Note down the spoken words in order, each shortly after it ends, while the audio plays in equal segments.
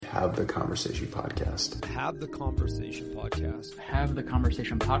Have the Conversation podcast. Have the Conversation podcast. Have the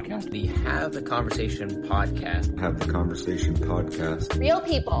Conversation podcast. The Have the Conversation podcast. Have the Conversation podcast. Real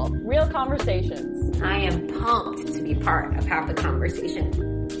people, real conversations. I am pumped to be part of Have the Conversation.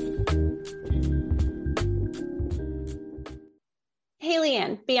 Hey,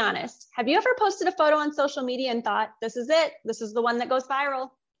 Leanne, be honest. Have you ever posted a photo on social media and thought, this is it? This is the one that goes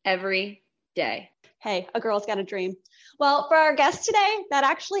viral? Every day. Hey, a girl's got a dream. Well, for our guest today, that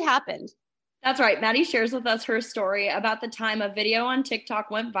actually happened. That's right. Maddie shares with us her story about the time a video on TikTok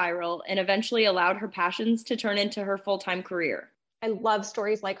went viral and eventually allowed her passions to turn into her full-time career. I love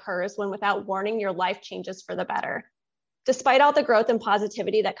stories like hers when without warning, your life changes for the better. Despite all the growth and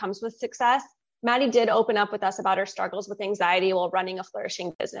positivity that comes with success, Maddie did open up with us about her struggles with anxiety while running a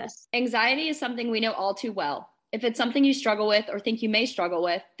flourishing business. Anxiety is something we know all too well. If it's something you struggle with or think you may struggle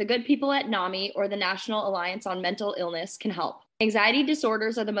with, the good people at NAMI or the National Alliance on Mental Illness can help. Anxiety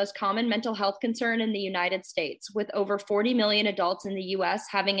disorders are the most common mental health concern in the United States, with over 40 million adults in the U.S.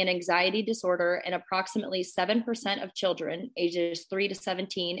 having an anxiety disorder and approximately 7% of children ages 3 to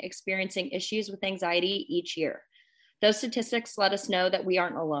 17 experiencing issues with anxiety each year. Those statistics let us know that we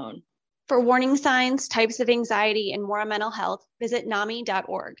aren't alone. For warning signs, types of anxiety, and more on mental health, visit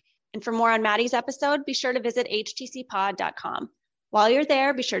NAMI.org. And for more on Maddie's episode, be sure to visit htcpod.com. While you're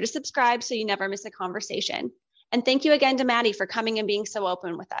there, be sure to subscribe so you never miss a conversation. And thank you again to Maddie for coming and being so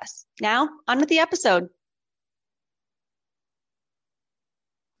open with us. Now, on with the episode.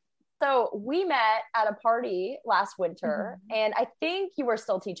 So we met at a party last winter, and I think you were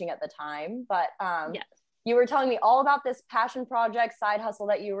still teaching at the time, but yes. You were telling me all about this passion project side hustle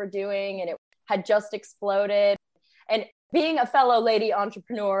that you were doing, and it had just exploded. And being a fellow lady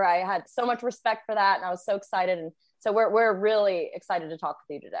entrepreneur, I had so much respect for that, and I was so excited. And so we're really excited to talk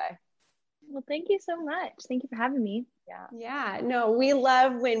with you today. Well, thank you so much. Thank you for having me. Yeah, no, we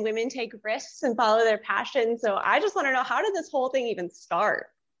love when women take risks and follow their passion. So I just want to know, how did this whole thing even start?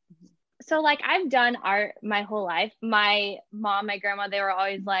 So like, I've done art my whole life. My mom, my grandma, they were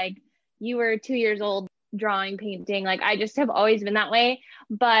always like, you were 2 years old drawing, painting. Like, I just have always been that way.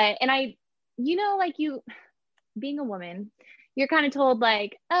 But, and I, like being a woman, you're kind of told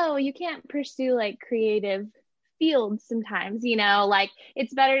like, oh, you can't pursue like creative fields sometimes, like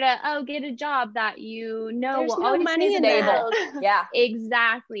it's better to get a job that There's will no always money in pay the that. bills. Yeah,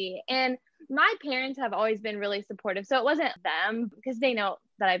 exactly. And my parents have always been really supportive, so it wasn't them because they know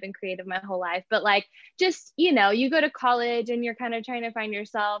that I've been creative my whole life, but like just you go to college and you're kind of trying to find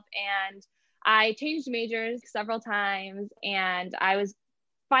yourself. And I changed majors several times, and I was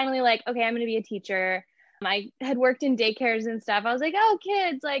finally like, okay, I'm going to be a teacher. I had worked in daycares and stuff. I was like, oh,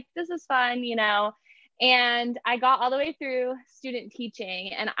 kids, like, this is fun, And I got all the way through student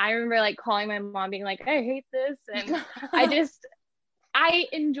teaching. And I remember like calling my mom being like, I hate this. And I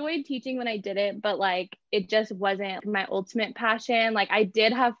enjoyed teaching when I did it, but like, it just wasn't my ultimate passion. Like, I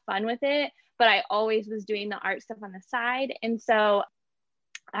did have fun with it, but I always was doing the art stuff on the side. And so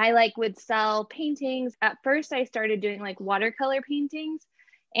I like would sell paintings. At first I started doing like watercolor paintings,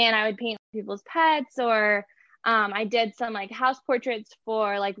 and I would paint people's pets, or I did some like house portraits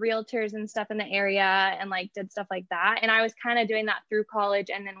for like realtors and stuff in the area, and like did stuff like that. And I was kind of doing that through college.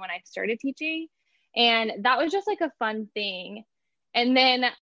 And then when I started teaching, and that was just like a fun thing. And then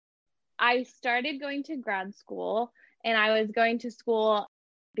I started going to grad school, and I was going to school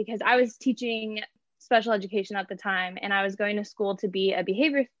because I was teaching special education at the time, and I was going to school to be a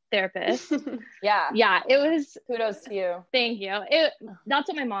behavior therapist. Yeah, it was, kudos to you. Thank you. That's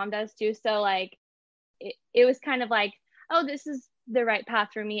what my mom does too. So like, it was kind of like, oh, this is the right path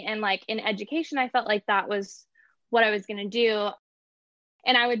for me. And like in education, I felt like that was what I was going to do.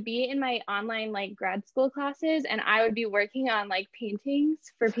 And I would be in my online like grad school classes, and I would be working on like paintings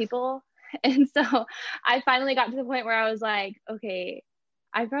for people. And so I finally got to the point where I was like, okay,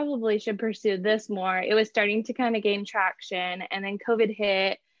 I probably should pursue this more. It was starting to kind of gain traction, and then COVID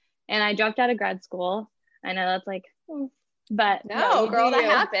hit and I dropped out of grad school. I know that's like, but no, girl, that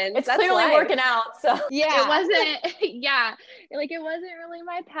happens. It's That's clearly life. working out. So yeah, it wasn't, it wasn't really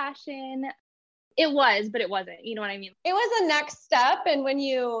my passion. It was, but it wasn't, you know what I mean? It was a next step. And when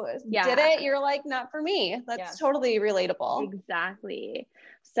you did it, you're like, not for me. That's totally relatable. Exactly.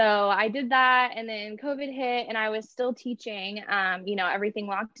 So I did that, and then COVID hit, and I was still teaching, everything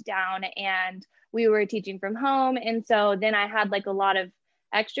locked down, and we were teaching from home. And so then I had like a lot of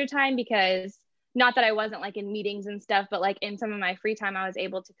extra time, because not that I wasn't like in meetings and stuff, but like in some of my free time, I was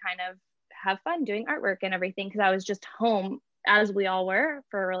able to kind of have fun doing artwork and everything, because I was just home, as we all were,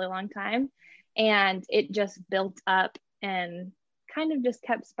 for a really long time. And it just built up and kind of just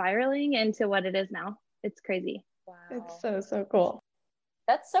kept spiraling into what it is now. It's crazy. Wow. It's so cool.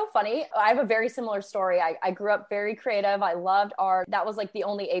 That's so funny. I have a very similar story. I grew up very creative. I loved art. That was like the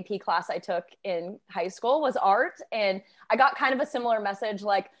only AP class I took in high school was art. And I got kind of a similar message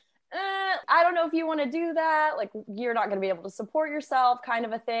like, I don't know if you want to do that. Like, you're not going to be able to support yourself, kind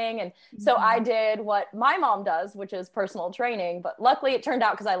of a thing. And so I did what my mom does, which is personal training. But luckily it turned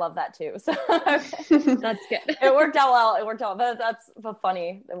out because I love that too. So That's good. it worked out well. It worked out. But that's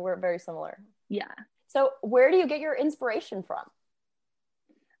funny. We're very similar. Yeah. So where do you get your inspiration from?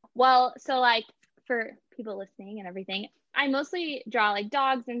 Well, so like for people listening and everything, I mostly draw like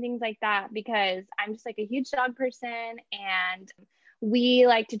dogs and things like that because I'm just like a huge dog person and we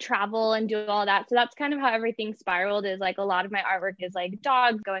like to travel and do all that. So that's kind of how everything spiraled, is like a lot of my artwork is like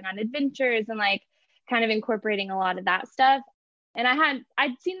dogs going on adventures and like kind of incorporating a lot of that stuff. And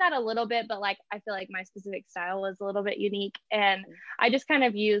I'd seen that a little bit, but like I feel like my specific style was a little bit unique. And I just kind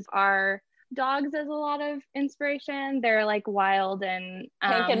of use our dogs as a lot of inspiration. They're like wild and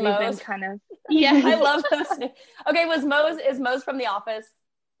Pink and Mose. kind of I love those. Okay, is Mose from The Office?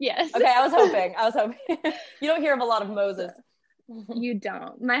 Yes. Okay, I was hoping. You don't hear of a lot of Moses. You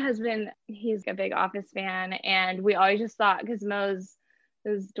don't. My husband, he's a big Office fan, and we always just thought, because Mose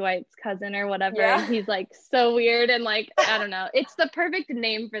is Dwight's cousin or whatever, yeah. And he's like so weird and like, I don't know. It's the perfect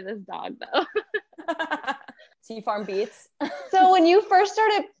name for this dog though. So you farm beets? So when you first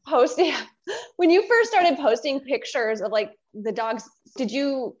started posting pictures of like the dogs, did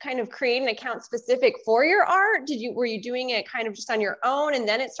you kind of create an account specific for your art? Were you doing it kind of just on your own and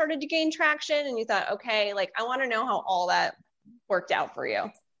then it started to gain traction and you thought, okay, like I want to know how all that worked out for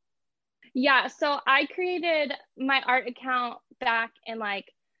you? Yeah, so I created my art account back in like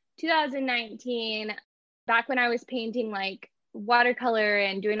 2019, back when I was painting like watercolor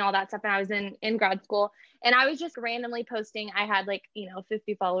and doing all that stuff, and I was in grad school, and I was just randomly posting. I had like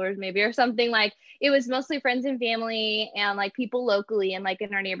 50 followers maybe or something. Like it was mostly friends and family and like people locally and like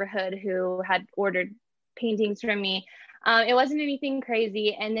in our neighborhood who had ordered paintings from me. It wasn't anything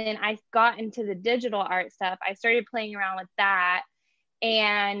crazy. And then I got into the digital art stuff. I started playing around with that.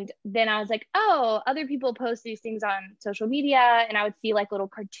 And then I was like, oh, other people post these things on social media, and I would see like little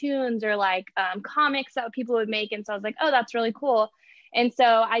cartoons or like comics that people would make. And so I was like, oh, that's really cool. And so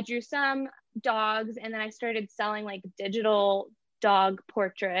I drew some dogs, and then I started selling like digital dog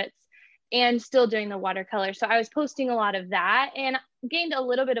portraits and still doing the watercolor. So I was posting a lot of that and gained a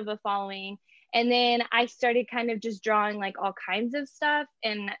little bit of a following. And then I started kind of just drawing like all kinds of stuff.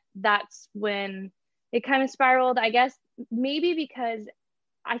 And that's when it kind of spiraled, I guess, maybe because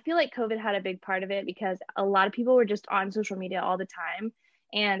I feel like COVID had a big part of it, because a lot of people were just on social media all the time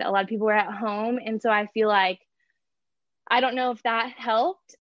and a lot of people were at home. And so I feel like, I don't know if that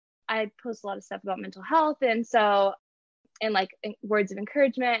helped. I post a lot of stuff about mental health. And so, and like words of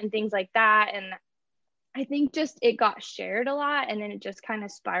encouragement and things like that. And I think just it got shared a lot, and then it just kind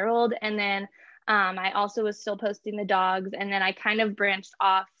of spiraled. And then I also was still posting the dogs, and then I kind of branched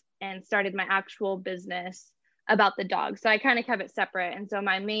off and started my actual business about the dogs. So I kind of kept it separate. And so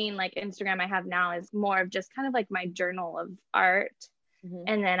my main like Instagram I have now is more of just kind of like my journal of art. Mm-hmm.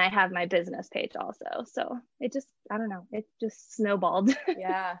 And then I have my business page also. So it just, I don't know, it just snowballed.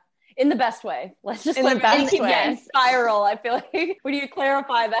 Yeah. In the best way. Let's just in the best way. Yes, spiral. I feel like, would you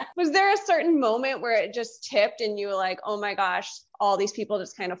clarify that? Was there a certain moment where it just tipped and you were like, oh my gosh, all these people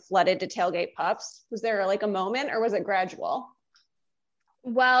just kind of flooded to Tailgate Pups? Was there like a moment, or was it gradual?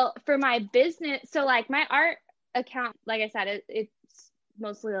 Well, for my business, so like my art account, like I said, it's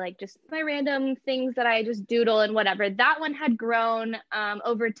mostly like just my random things that I just doodle and whatever. That one had grown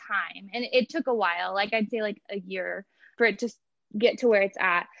over time, and it took a while. Like I'd say like a year for it to get to where it's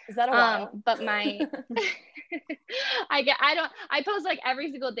at. Is that a while? But my I post like every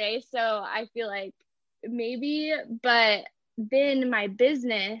single day, so I feel like maybe. But then my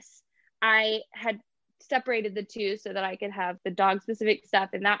business, I had separated the two so that I could have the dog specific stuff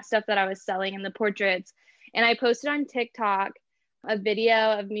and that stuff that I was selling in the portraits. And I posted on TikTok a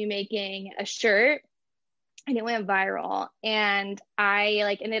video of me making a shirt, and it went viral, and I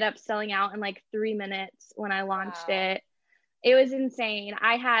like ended up selling out in like 3 minutes when I launched it. It was insane.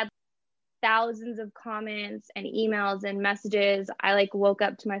 I had thousands of comments and emails and messages. I like woke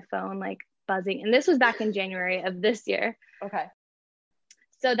up to my phone like buzzing, and this was back in January of this year. Okay.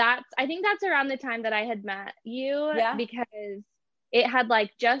 So I think that's around the time that I had met you, because it had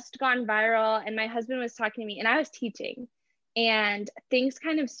like just gone viral, and my husband was talking to me, and I was teaching, and things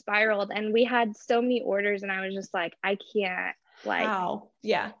kind of spiraled, and we had so many orders, and I was just like, I can't, like, wow.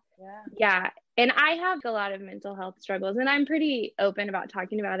 Yeah. And I have a lot of mental health struggles, and I'm pretty open about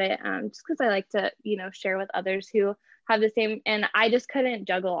talking about it, just because I like to, share with others who have the same, and I just couldn't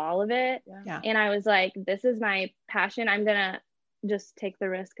juggle all of it. Yeah. And I was like, this is my passion. I'm gonna just take the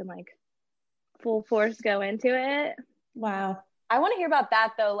risk and like full force go into it. Wow. I want to hear about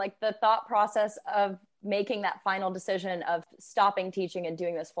that though, like the thought process of making that final decision of stopping teaching and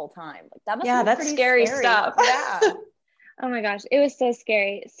doing this full time. Like that must be that's pretty scary stuff. Yeah. Oh my gosh, it was so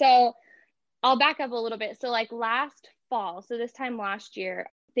scary. So I'll back up a little bit. So like last fall, so this time last year,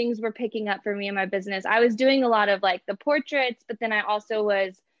 things were picking up for me in my business. I was doing a lot of like the portraits, but then I also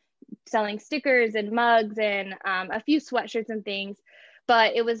was selling stickers and mugs and a few sweatshirts and things,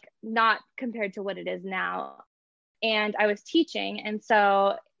 but it was not compared to what it is now. And I was teaching. And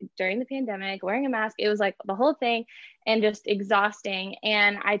so during the pandemic, wearing a mask, it was like the whole thing and just exhausting.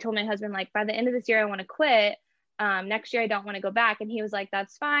 And I told my husband, like, by the end of this year, I want to quit. Next year, I don't want to go back. And he was like,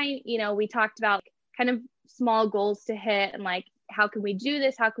 that's fine. You know, we talked about kind of small goals to hit and like, how can we do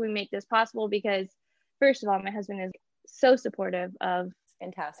this? How can we make this possible? Because first of all, my husband is so supportive of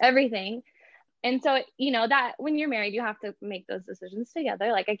Fantastic. everything. And so, you know, that when you're married, you have to make those decisions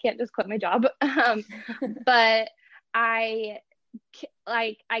together. Like I can't just quit my job. But I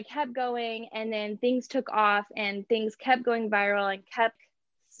kept going, and then things took off and things kept going viral and kept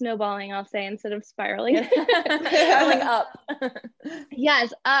snowballing, I'll say, instead of spiraling. Spiraling up.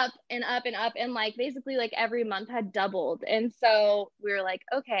 Yes, up and up and up. And like basically like every month had doubled. And so we were like,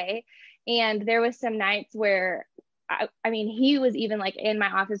 okay. And there was some nights where I mean, he was even like in my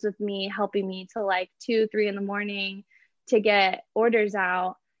office with me, helping me till like 2-3 in the morning to get orders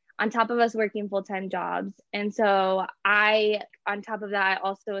out, on top of us working full-time jobs. And so on top of that, I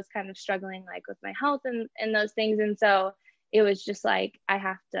also was kind of struggling like with my health and those things. And so it was just like,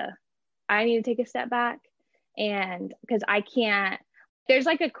 I need to take a step back. And because there's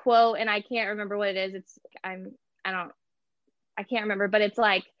like a quote and I can't remember what it is. I can't remember, but it's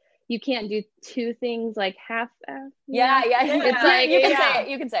like, you can't do two things like half. Yeah. It's like,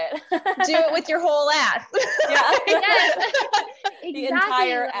 you can say it. Do it with your whole ass. Yeah. Yes. The Exactly,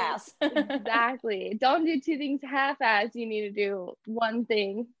 entire like, ass. Exactly. Don't do two things half-ass. You need to do one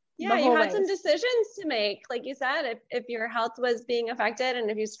thing. Yeah, you had some decisions to make. Like you said, if your health was being affected and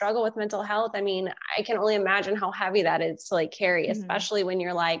if you struggle with mental health, I mean, I can only imagine how heavy that is to like carry, especially when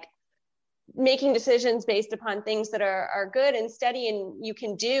you're like making decisions based upon things that are good and steady and you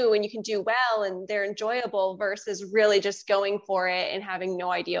can do well and they're enjoyable versus really just going for it and having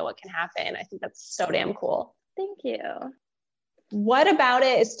no idea what can happen. I think that's so damn cool. Thank you. What about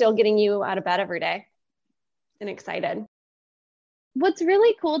it is still getting you out of bed every day and excited? What's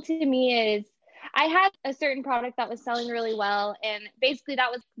really cool to me is I had a certain product that was selling really well. And basically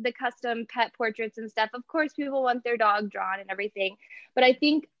that was the custom pet portraits and stuff. Of course, people want their dog drawn and everything. But I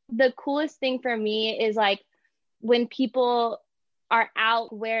think the coolest thing for me is like when people are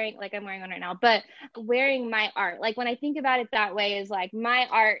out wearing, like I'm wearing one right now, but wearing my art. Like when I think about it that way is like my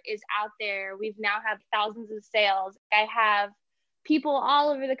art is out there. We've now had thousands of sales. I have people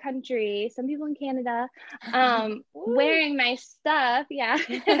all over the country, some people in Canada, wearing my stuff. Yeah.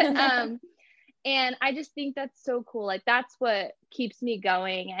 And I just think that's so cool. Like that's what keeps me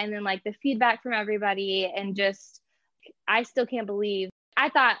going. And then like the feedback from everybody and just, I still can't believe, I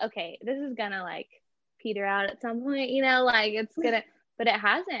thought, okay, this is gonna like peter out at some point, you know, like it's gonna, but it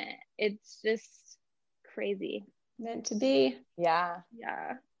hasn't. It's just crazy. Meant to be. Yeah.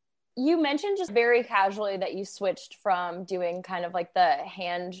 Yeah. You mentioned just very casually that you switched from doing kind of like the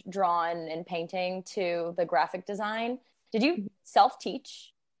hand drawn and painting to the graphic design. Did you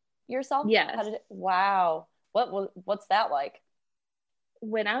self-teach yourself? Yes. Wow. What's that like?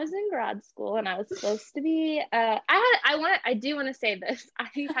 When I was in grad school and I was supposed to be, I do want to say this. I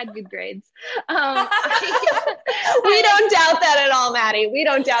had good grades. We don't doubt that at all, Maddie. We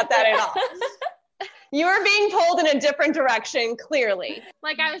don't doubt that at all. You were being pulled in a different direction, clearly.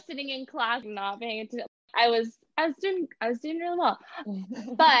 Like I was sitting in class and not paying attention. I was doing really well.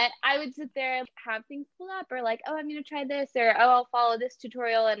 But I would sit there, have things pull up or like, oh, I'm going to try this or, oh, I'll follow this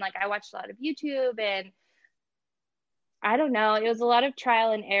tutorial. And like, I watched a lot of YouTube and I don't know, it was a lot of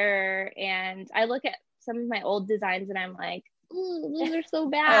trial and error. And I look at some of my old designs and I'm like, ooh, those are so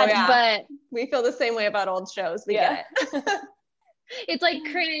bad. Oh, yeah. But we feel the same way about old shows. We get it. It's like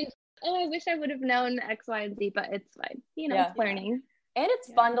cringe. Oh, I wish I would have known X, Y, and Z, but it's fine. You know, it's learning. And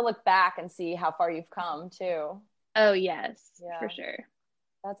it's fun to look back and see how far you've come too. Oh, yes, for sure.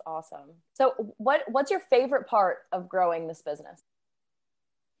 That's awesome. So what's your favorite part of growing this business?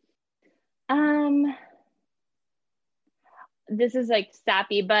 This is like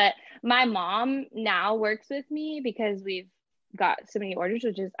sappy, but my mom now works with me because we've got so many orders,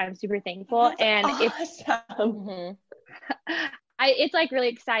 which is, I'm super thankful. And awesome. It's like really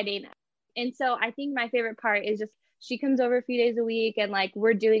exciting. And so I think my favorite part is just, she comes over a few days a week and like,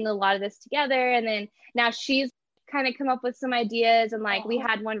 we're doing a lot of this together. And then now she's kind of come up with some ideas. And like we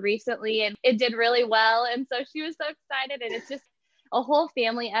had one recently and it did really well. And so she was so excited. And it's just a whole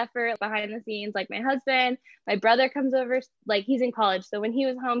family effort behind the scenes. Like my husband, my brother comes over, like he's in college. So when he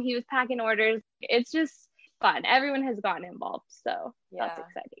was home, he was packing orders. It's just fun. Everyone has gotten involved. So that's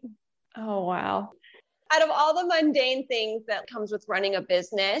exciting. Oh, wow. Out of all the mundane things that comes with running a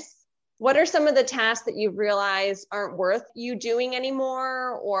business, what are some of the tasks that you realize aren't worth you doing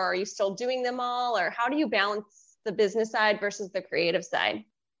anymore? Or are you still doing them all? Or how do you balance the business side versus the creative side?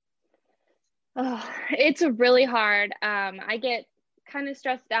 Oh, it's really hard. I get kind of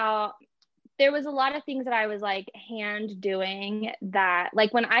stressed out. There was a lot of things that I was like hand doing that,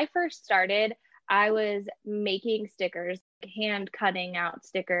 like when I first started, I was making stickers, hand cutting out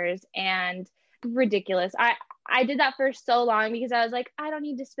stickers, and ridiculous. I did that for so long because I was like, I don't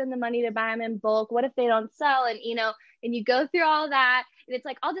need to spend the money to buy them in bulk. What if they don't sell? And, you know, and you go through all that and it's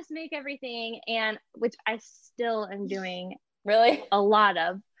like, I'll just make everything. And which I still am doing really a lot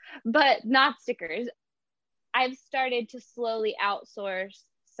of, but not stickers. I've started to slowly outsource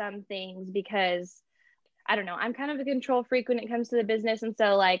some things because I don't know, I'm kind of a control freak when it comes to the business. And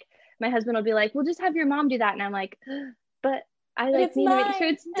so like my husband will be like, well, just have your mom do that. And I'm like, but I like need to make sure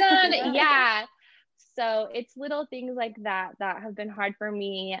it's done. Yeah. So it's little things like that that have been hard for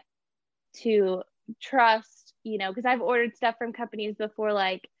me to trust, you know, because I've ordered stuff from companies before,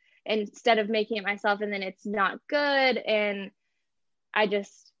 like, instead of making it myself and then it's not good. And I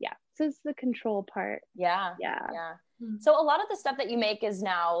just, so it's the control part. Yeah. So a lot of the stuff that you make is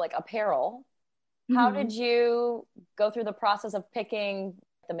now like apparel. How did you go through the process of picking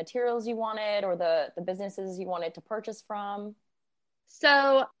the materials you wanted or the businesses you wanted to purchase from?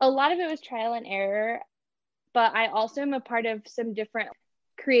 So a lot of it was trial and error, but I also am a part of some different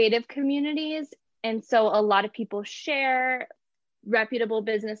creative communities. And so a lot of people share reputable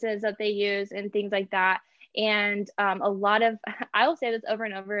businesses that they use and things like that. And a lot of, I will say this over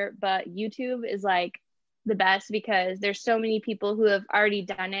and over, but YouTube is like the best because there's so many people who have already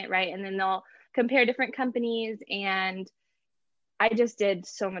done it, right? And then they'll compare different companies. And I just did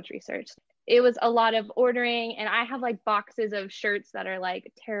so much research. It was a lot of ordering, and I have like boxes of shirts that are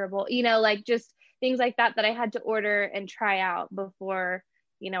like terrible, you know, like just things like that I had to order and try out before,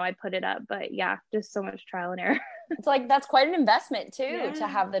 you know, I put it up. But yeah, just so much trial and error. It's like, that's quite an investment too, to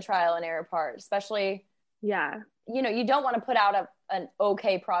have the trial and error part, especially, you know, you don't want to put out an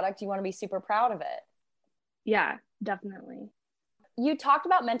okay product. You want to be super proud of it. Yeah, definitely. You talked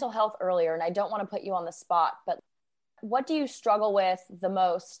about mental health earlier, and I don't want to put you on the spot, but what do you struggle with the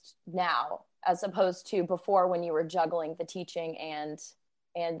most now as opposed to before when you were juggling the teaching and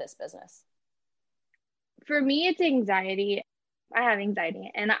this business? For me, it's anxiety. I have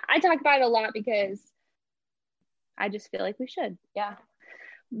anxiety, and I talk about it a lot because I just feel like we should. Yeah.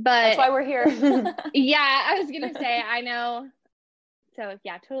 But that's why we're here. Yeah, I was going to say, I know. So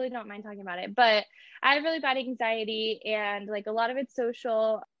yeah, totally don't mind talking about it, but I have really bad anxiety, and like a lot of it's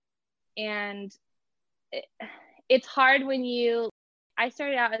social, and it's hard when I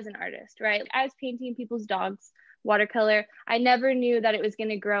started out as an artist, right? I was painting people's dogs, watercolor. I never knew that it was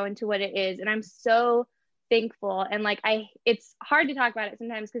going to grow into what it is. And I'm so thankful. And like, it's hard to talk about it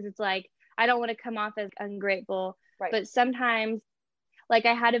sometimes because it's like, I don't want to come off as ungrateful, right? But sometimes, like,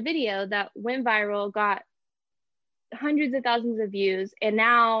 I had a video that went viral, got hundreds of thousands of views. And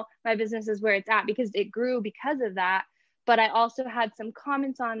now my business is where it's at because it grew because of that. But I also had some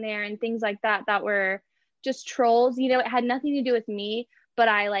comments on there and things like that were just trolls, you know. It had nothing to do with me, but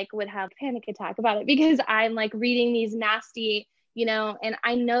I like would have a panic attack about it because I'm like reading these nasty, you know, and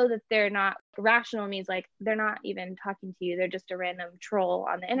I know that they're not rational. Means like they're not even talking to you. They're just a random troll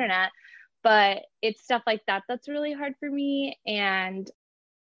on the internet. But it's stuff like that that's really hard for me. And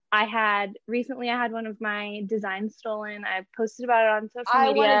recently I had one of my designs stolen. I posted about it on social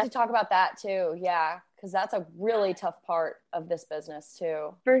media. I wanted to talk about that too. Yeah. Because that's a really tough part of this business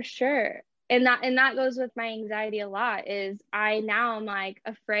too. For sure. And that goes with my anxiety a lot. Is I'm like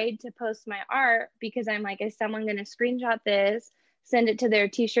afraid to post my art because I'm like, is someone going to screenshot this, send it to their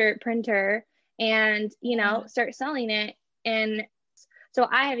t-shirt printer, and, you know, start selling it? And so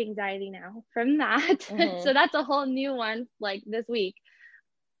I have anxiety now from that. So that's a whole new one, like this week.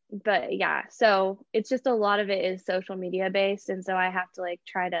 But yeah, so it's just a lot of it is social media based. And so I have to like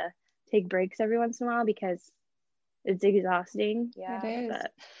try to take breaks every once in a while because it's exhausting. Yeah, it is.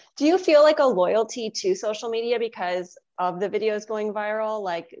 Do you feel like a loyalty to social media because of the videos going viral?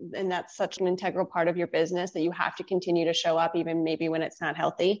 Like, and that's such an integral part of your business that you have to continue to show up even maybe when it's not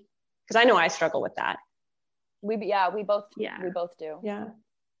healthy? Because I know I struggle with that. We both do. Yeah.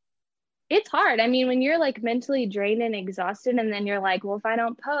 It's hard. I mean, when you're like mentally drained and exhausted, and then you're like, well, if I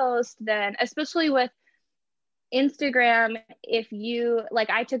don't post, then especially with Instagram, if you like,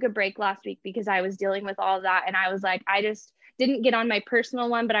 I took a break last week because I was dealing with all of that. And I was like, I just didn't get on my personal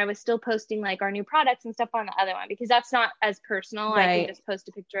one, but I was still posting like our new products and stuff on the other one because that's not as personal. Right. I can just post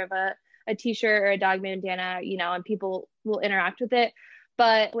a picture of a t-shirt or a dog bandana, you know, and people will interact with it.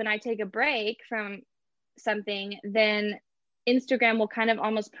 But when I take a break from something, then Instagram will kind of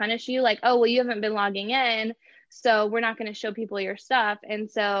almost punish you like, oh, well, you haven't been logging in, so we're not going to show people your stuff. And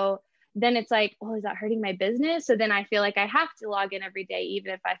so then it's like, oh, is that hurting my business? So then I feel like I have to log in every day,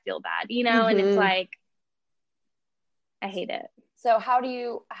 even if I feel bad, you know. And it's like, I hate it. So how do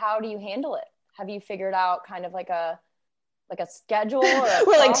you handle it? Have you figured out kind of like a schedule or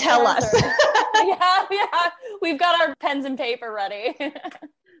we're like, tell us. yeah, we've got our pens and paper ready.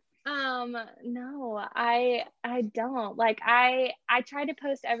 No, I don't. Like I try to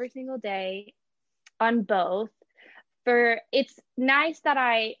post every single day on both. It's nice that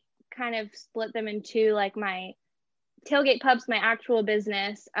I kind of split them into like my Tailgate Pups, my actual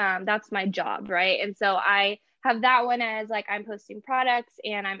business. That's my job, right? And so I have that one as like I'm posting products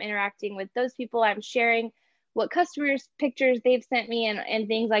and I'm interacting with those people. I'm sharing what customers' pictures they've sent me and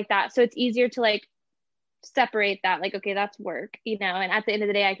things like that. So it's easier to like separate that, like, okay, that's work, you know, and at the end of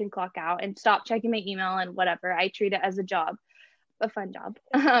the day I can clock out and stop checking my email and whatever. I treat it as a job, a fun job.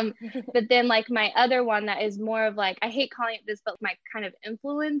 But then like my other one that is more of like, I hate calling it this, but my kind of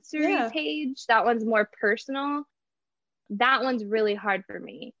influencer page, that one's more personal. That one's really hard for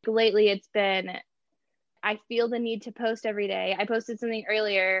me. Lately it's been, I feel the need to post every day. I posted something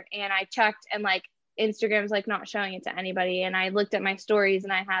earlier and I checked and like Instagram's like not showing it to anybody. And I looked at my stories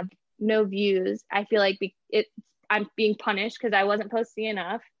and I had no views. I feel like I'm being punished because I wasn't posting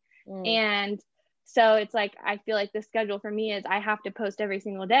enough. And so it's like, I feel like the schedule for me is I have to post every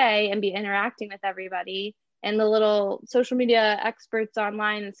single day and be interacting with everybody. And the little social media experts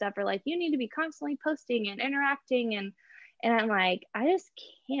online and stuff are like, you need to be constantly posting and interacting. And I'm like, I just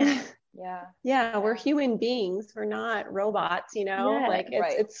can't. Yeah, we're human beings. We're not robots, you know. Yeah, like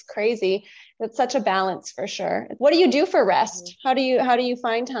right. It's crazy. It's such a balance for sure. What do you do for rest? How do you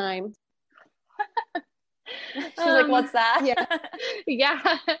find time? She's like, what's that?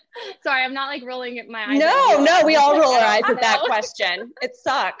 Yeah. Sorry, I'm not like rolling my eyes. No, we all roll our eyes at that question. It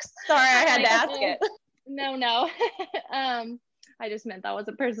sucks. Sorry, I had to ask it. No. I just meant that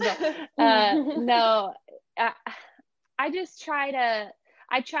wasn't personal. No, I just try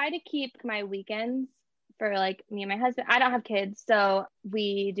to keep my weekends for like me and my husband. I don't have kids, so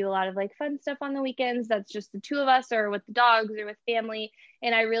we do a lot of like fun stuff on the weekends. That's just the two of us or with the dogs or with family.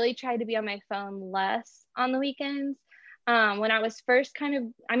 And I really try to be on my phone less on the weekends. When I was first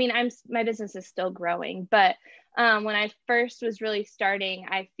my business is still growing, but when I first was really starting,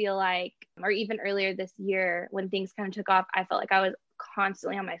 I feel like, or even earlier this year when things kind of took off, I felt like I was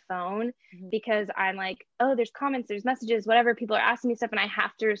constantly on my phone because I'm like, oh, there's comments, there's messages, whatever, people are asking me stuff and I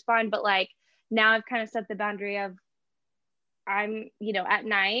have to respond. But like now I've kind of set the boundary of I'm, you know, at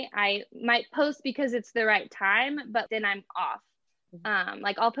night I might post because it's the right time, but then I'm off.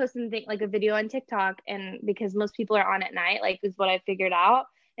 Like I'll post something like a video on TikTok, and because most people are on at night, like is what I figured out.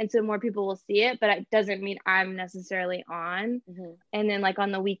 And so more people will see it, but it doesn't mean I'm necessarily on. And then like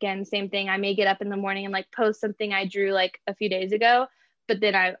on the weekend, same thing. I may get up in the morning and like post something I drew like a few days ago, but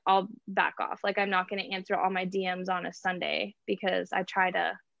then I'll back off. Like I'm not going to answer all my DMs on a Sunday because I try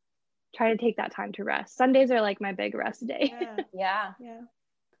to take that time to rest. Sundays are like my big rest day. Yeah.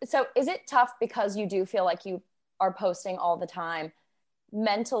 So is it tough because you do feel like you are posting all the time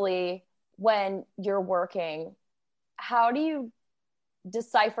mentally when you're working? How do you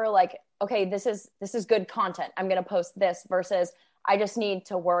decipher like, okay, this is good content, I'm going to post this, versus I just need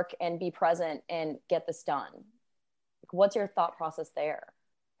to work and be present and get this done? What's your thought process there?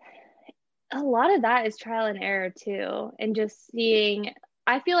 A lot of that is trial and error too. And just seeing,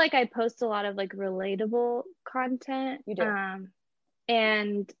 I feel like I post a lot of like relatable content. You do.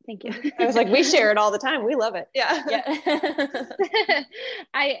 And thank you. I was like, we share it all the time. We love it. Yeah.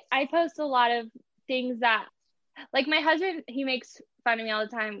 I post a lot of things that, like my husband, he makes fun of me all the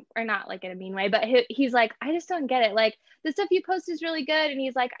time, or not like in a mean way, but he's like, I just don't get it. Like the stuff you post is really good. And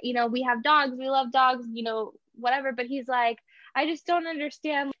he's like, you know, we have dogs, we love dogs, you know, whatever. But he's like, I just don't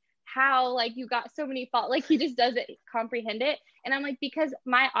understand how like you got so many faults. Like he just doesn't comprehend it. And I'm like, because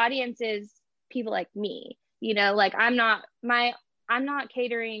my audience is people like me, you know, like I'm not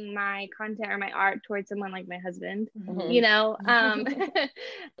catering my content or my art towards someone like my husband, you know.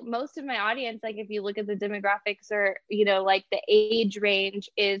 Most of my audience, like if you look at the demographics or, you know, like the age range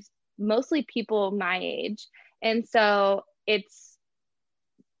is mostly people my age. And so it's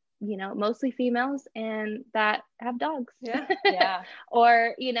mostly females and that have dogs. Yeah.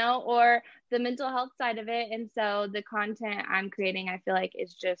 Or the mental health side of it. And so the content I'm creating, I feel like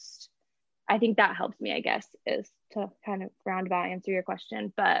is just, I think that helps me, I guess, is to kind of roundabout answer your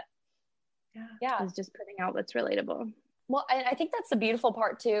question, but yeah, is just putting out what's relatable. Well, I think that's the beautiful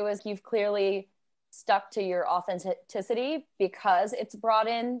part too, is you've clearly stuck to your authenticity because it's brought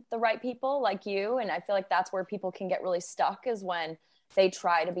in the right people like you. And I feel like that's where people can get really stuck, is when they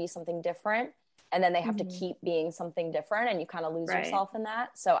try to be something different and then they have to keep being something different, and you kind of lose yourself in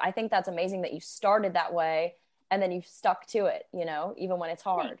that. So I think that's amazing that you started that way and then you've stuck to it, even when it's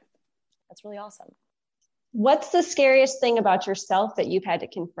hard. That's really awesome. What's the scariest thing about yourself that you've had to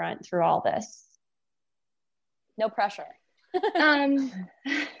confront through all this? No pressure.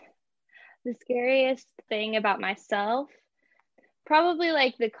 The scariest thing about myself, probably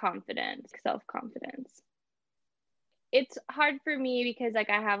like the self-confidence. It's hard for me because like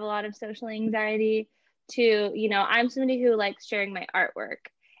I have a lot of social anxiety to, I'm somebody who likes sharing my artwork,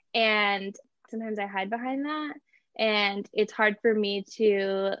 and sometimes I hide behind that. And it's hard for me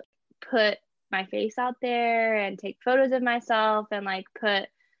to put my face out there and take photos of myself and like put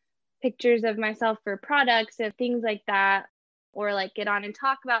pictures of myself for products and things like that, or like get on and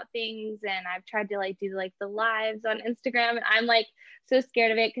talk about things. And I've tried to like do like the lives on Instagram, and I'm like so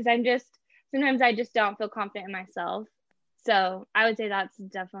scared of it because sometimes I just don't feel confident in myself. So I would say that's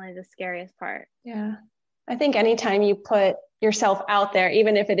definitely the scariest part. Yeah. I think anytime you put yourself out there,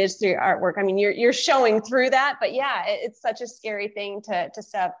 even if it is through your artwork, I mean, you're showing through that, but yeah, it's such a scary thing to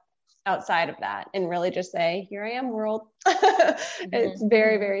step outside of that and really just say, here I am, world. It's a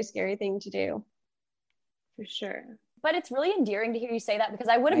very, very scary thing to do. For sure. But it's really endearing to hear you say that, because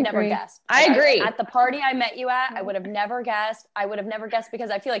I would have never guessed. I agree. At the party I met you at, I would have never guessed. I would have never guessed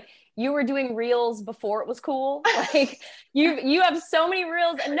because I feel like you were doing reels before it was cool. Like you have so many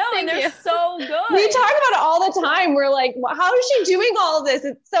reels, and they're so good. We talk about it all the time. We're like, how is she doing all of this?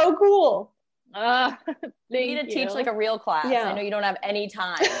 It's so cool. You need to teach like a reel class. Yeah. I know you don't have any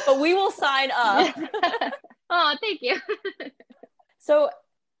time, but we will sign up. Oh, thank you. So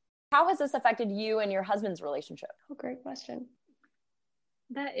how has this affected you and your husband's relationship? Oh, great question.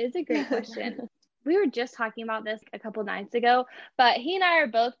 That is a great question. We were just talking about this a couple nights ago, but he and I are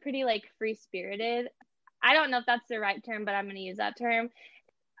both pretty like free-spirited. I don't know if that's the right term, but I'm going to use that term.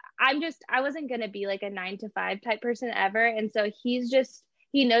 I wasn't going to be like a 9-to-5 type person ever. And so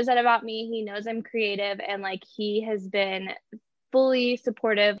he knows that about me. He knows I'm creative, and like he has been fully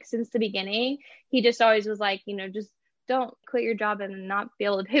supportive since the beginning. He just always was like, just don't quit your job and not be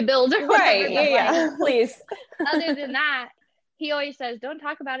able to pay bills or whatever. Right. Yeah. Please. Other than that, he always says, don't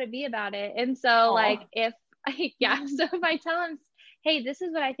talk about it, be about it. And so like so if I tell him, hey, this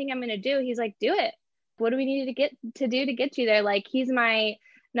is what I think I'm going to do, he's like, do it. What do we need to do to get you there? Like, he's my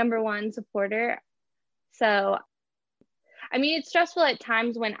number one supporter. So, I mean, it's stressful at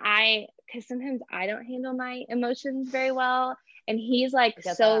times because sometimes I don't handle my emotions very well. And he's like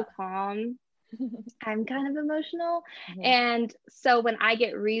so calm. I'm kind of emotional. And so when I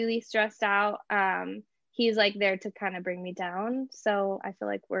get really stressed out, he's like there to kind of bring me down. So I feel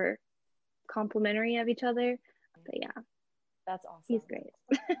like we're complimentary of each other. But yeah, that's awesome. He's great.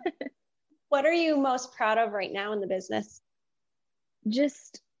 What are you most proud of right now in the business?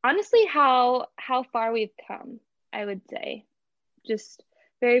 Just honestly, how far we've come, I would say. Just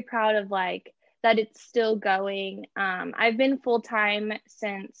very proud of like that it's still going. I've been full-time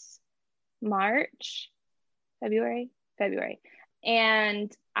since February.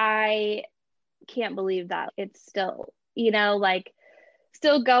 And I can't believe that it's still,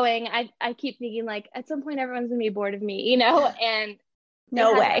 still going. I keep thinking like at some point everyone's gonna be bored of me, and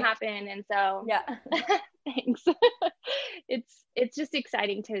no way happen. And so yeah, thanks. It's just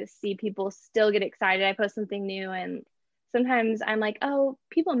exciting to see people still get excited. I post something new, and sometimes I'm like, oh,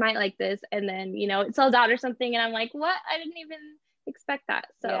 people might like this, and then it sells out or something, and I'm like, what? I didn't even expect that.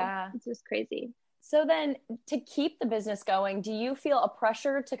 So It's just crazy. So then, to keep the business going, do you feel a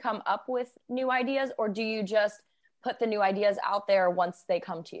pressure to come up with new ideas, or do you just put the new ideas out there once they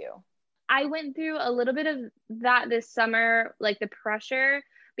come to you? I went through a little bit of that this summer, like the pressure,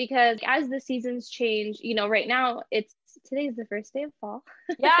 because as the seasons change, right now today's the first day of fall.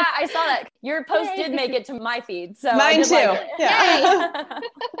 Yeah, I saw that. Your post did make it to my feed. So mine too. Like yeah.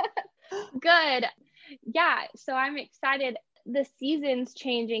 Good. Yeah. So I'm excited. The seasons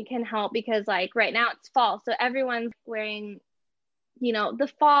changing can help because like right now it's fall. So everyone's wearing,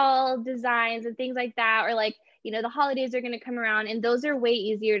 the fall designs and things like that, or like, the holidays are going to come around, and those are way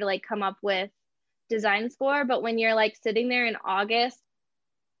easier to like come up with designs for. But when you're like sitting there in August,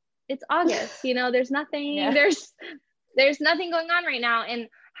 it's August, there's nothing, there's nothing going on right now. And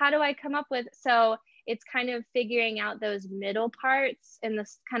how do I come up with, so it's kind of figuring out those middle parts in the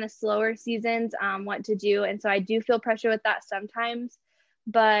kind of slower seasons, what to do. And so I do feel pressure with that sometimes,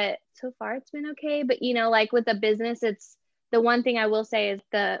 but so far it's been okay. But, you know, like with a business, it's the one thing I will say is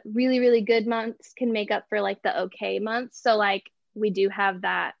the really, really good months can make up for like the okay months. So like we do have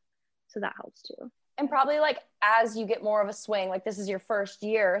that. So that helps too. And probably like as you get more of a swing, like this is your first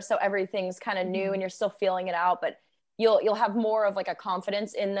year, so everything's kind of new and you're still feeling it out, but you'll have more of like a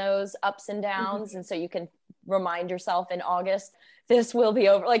confidence in those ups and downs. And so you can remind yourself in August, this will be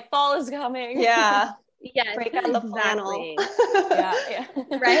over. Like fall is coming. Yeah. Yes, Break out the flannel. Yeah.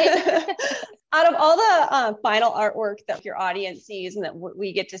 Right. Out of all the final artwork that your audience sees and that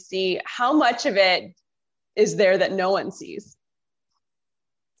we get to see, how much of it is there that no one sees?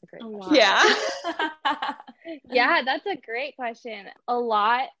 That's a great question. Yeah. Yeah, that's a great question. A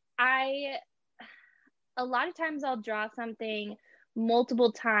lot of times I'll draw something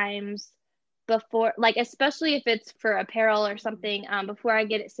multiple times before, like, especially if it's for apparel or something, before I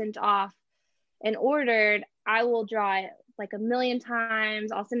get it sent off and ordered, I will draw it like a million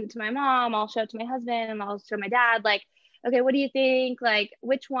times. I'll send it to my mom, I'll show it to my husband, and I'll show my dad, like, okay, what do you think? Like,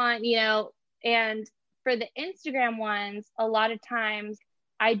 which one, you know? And for the Instagram ones, a lot of times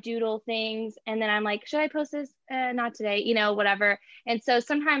I doodle things and then I'm like, should I post this? Not today, you know, whatever. And so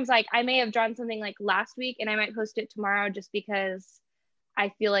sometimes like I may have drawn something like last week and I might post it tomorrow just because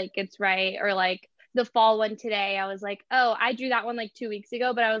I feel like it's right. Or like the fall one today, I was like, oh, I drew that one like 2 weeks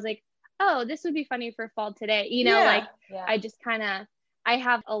ago, but I was like, oh, this would be funny for fall today. You know, I just kind of, I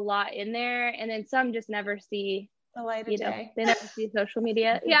have a lot in there, and then some just never see the light of day. They never see social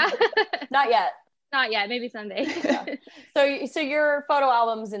media. Yeah. Not yet. Not yet. Maybe someday. Yeah. So your photo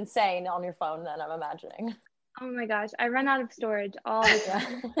album's insane on your phone then, I'm imagining. Oh my gosh. I run out of storage all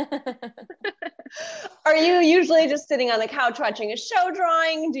the time. Are you usually just sitting on the couch watching a show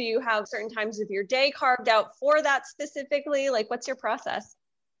drawing? Do you have certain times of your day carved out for that specifically? Like, what's your process?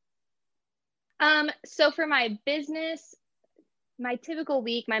 So for my business, my typical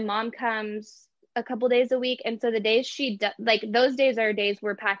week, my mom comes a couple days a week. And so the days she does, like those days are days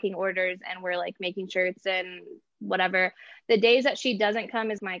we're packing orders and we're like making shirts and whatever. The days that she doesn't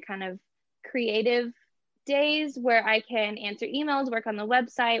come is my kind of creative days where I can answer emails, work on the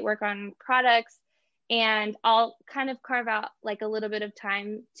website, work on products, and I'll kind of carve out like a little bit of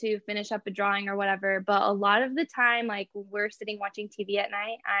time to finish up a drawing or whatever. But a lot of the time, like we're sitting watching TV at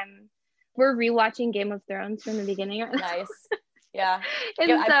night, we're rewatching Game of Thrones from the beginning right now. Nice. Yeah.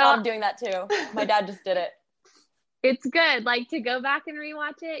 And I love doing that too. My dad just did it. It's good. Like to go back and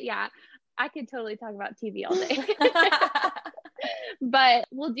rewatch it. Yeah. I could totally talk about TV all day. But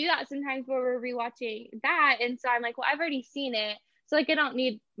we'll do that sometimes where we're rewatching that. And so I'm like, well, I've already seen it. So like I don't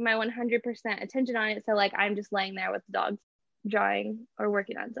need my 100% attention on it. So like I'm just laying there with the dogs drawing or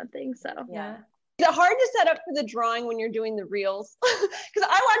working on something. So yeah. Is it hard to set up for the drawing when you're doing the reels? Because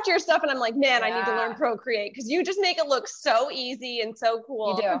I watch your stuff and I'm like, man, I need to learn Procreate because you just make it look so easy and so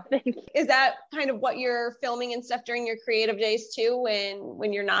cool. You do. Is that kind of what you're filming and stuff during your creative days too,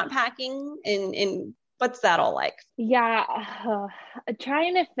 when you're not packing? And what's that all like? Yeah,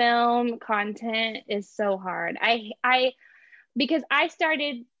 trying to film content is so hard. Because I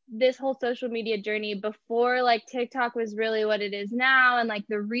started this whole social media journey before like TikTok was really what it is now, and like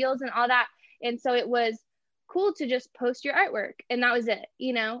the reels and all that. And so it was cool to just post your artwork and that was it,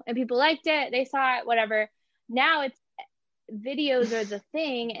 you know, and people liked it, they saw it, whatever. Now it's videos are the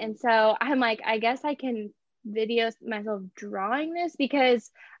thing. And so I'm like, I guess I can video myself drawing this because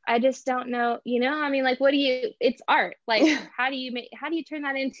I just don't know, you know, I mean, like, it's art. Like, how do you turn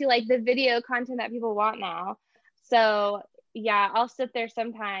that into like the video content that people want now? So yeah, I'll sit there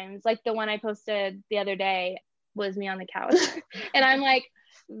sometimes. Like the one I posted the other day was me on the couch and I'm like,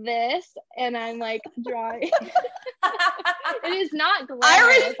 this, and I'm like drawing. It is not glamorous.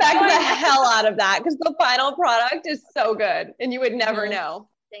 I respect the hell out of that because the final product is so good and you would never know.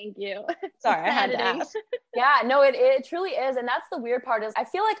 Thank you. Sorry, I had to ask. Yeah, no, it truly is. And that's the weird part is I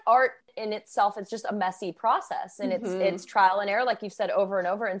feel like art in itself is just a messy process and it's trial and error, like you've said over and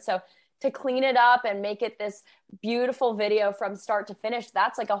over. And so to clean it up and make it this beautiful video from start to finish,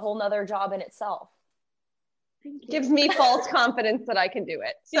 that's like a whole nother job in itself. Gives me false confidence that I can do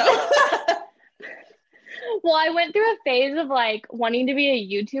it. So. Well, I went through a phase of like wanting to be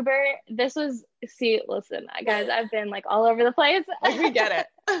a YouTuber. Listen, guys, I've been like all over the place. We get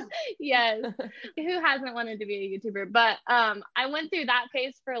it. Yes. Who hasn't wanted to be a YouTuber? But I went through that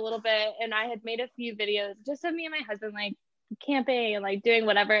phase for a little bit and I had made a few videos just of me and my husband like camping and like doing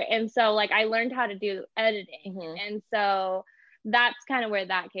whatever. And so like I learned how to do editing. And so that's kind of where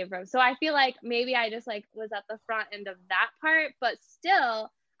that came from. So I feel like maybe I just like was at the front end of that part, but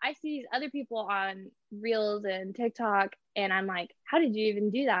still I see these other people on Reels and TikTok, and I'm like, how did you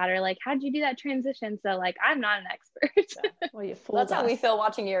even do that? Or like, how did you do that transition? So like, I'm not an expert. Well, you fooled That's how we us. feel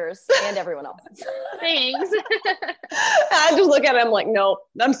watching yours and everyone else. Thanks. I just look at it, I'm like, nope,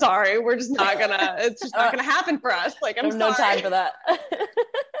 I'm sorry. We're just not gonna, it's just not gonna happen for us. Like, I'm There's no sorry. time for that.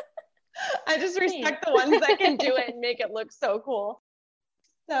 I just respect the ones that can do it and make it look so cool.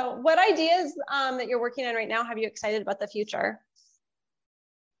 So what ideas that you're working on right now have you excited about the future?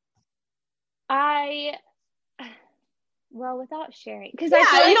 Well, without sharing, because Yeah, I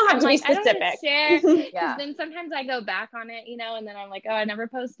feel like you don't have I'm to be like, I don't wanna specific. share, 'cause Yeah. then sometimes I go back on it, you know, and then I'm like, oh, I never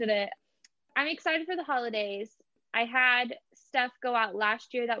posted it. I'm excited for the holidays. I had stuff go out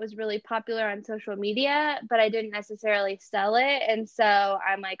last year that was really popular on social media, but I didn't necessarily sell it. And so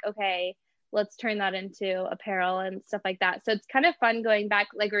I'm like, okay, let's turn that into apparel and stuff like that. So it's kind of fun going back,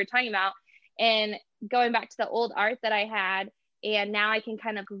 like we were talking about, and going back to the old art that I had. And now I can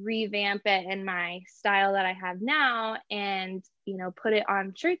kind of revamp it in my style that I have now and, you know, put it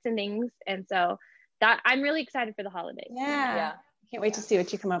on shirts and things. And so that I'm really excited for the holidays. Yeah. Can't wait to see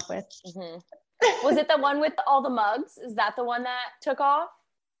what you come up with. Mm-hmm. Was it the one with all the mugs? Is that the one that took off?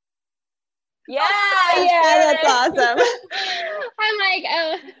 Yeah. Yeah, that's awesome. I'm like,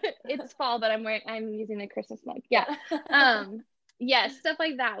 oh, it's fall, but I'm using the Christmas mug. Yeah. Yes, stuff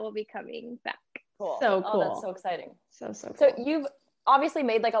like that will be coming back. Cool. So Oh, cool. that's so exciting. So cool. So you've obviously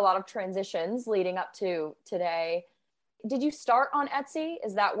made like a lot of transitions leading up to today. Did you start on Etsy?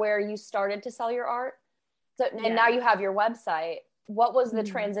 Is that where you started to sell your art? So, and now you have your website. What was the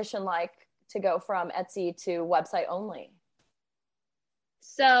transition like to go from Etsy to website only?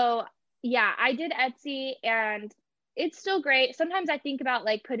 So yeah, I did Etsy and it's still great. Sometimes I think about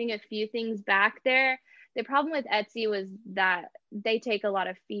like putting a few things back there. The problem with Etsy was that they take a lot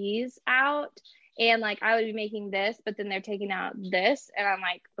of fees out, and like I would be making this, but then they're taking out this. And I'm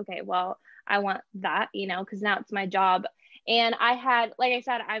like, okay, well, I want that, you know, because now it's my job. And I had, like I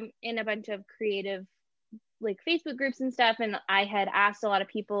said, I'm in a bunch of creative like Facebook groups and stuff. And I had asked a lot of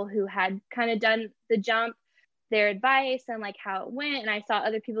people who had kind of done the jump, their advice and like how it went. And I saw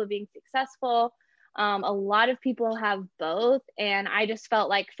other people being successful. A lot of people have both. And I just felt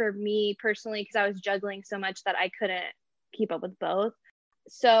like for me personally, because I was juggling so much that I couldn't keep up with both.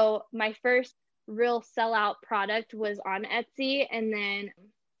 So my first real sellout product was on Etsy. And then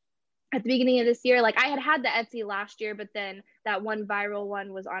at the beginning of this year, like I had the Etsy last year, but then that one viral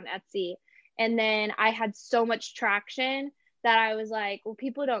one was on Etsy. And then I had so much traction that I was like, well,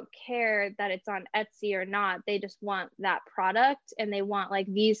 people don't care that it's on Etsy or not. They just want that product and they want like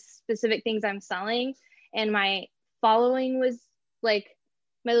these specific things I'm selling. And my following was like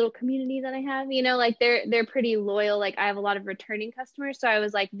my little community that I have, you know, like they're pretty loyal. Like I have a lot of returning customers. So I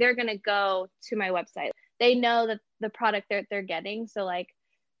was like, they're going to go to my website. They know that the product they're getting. So like,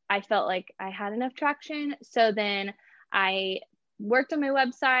 I felt like I had enough traction. So then I worked on my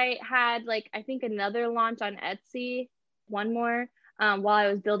website, had like, I think another launch on Etsy, one more while I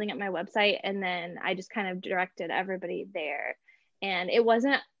was building up my website. And then I just kind of directed everybody there. And it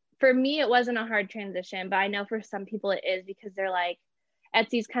wasn't, for me, it wasn't a hard transition, but I know for some people it is because they're like,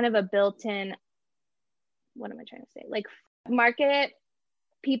 Etsy's kind of a built-in, what am I trying to say? Like market,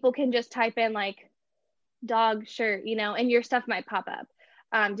 people can just type in like dog shirt, you know, and your stuff might pop up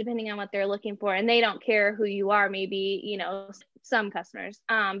depending on what they're looking for. And they don't care who you are, maybe, you know, some customers.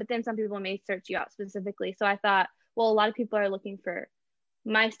 But then some people may search you out specifically. So I thought, well, a lot of people are looking for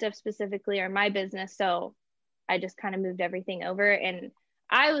my stuff specifically or my business. So I just kind of moved everything over and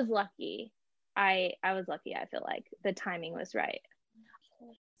I was lucky. I was lucky. I feel like the timing was right.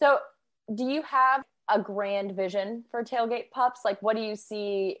 So do you have a grand vision for Tailgate Pups? Like, what do you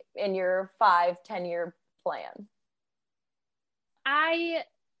see in your 5-10 year plan? I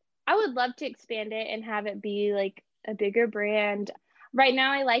would love to expand it and have it be like a bigger brand. Right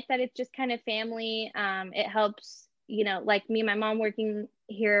now, I like that it's just kind of family. It helps, you know, like me and my mom working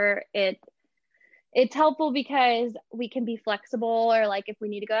here, it's helpful because we can be flexible, or like if we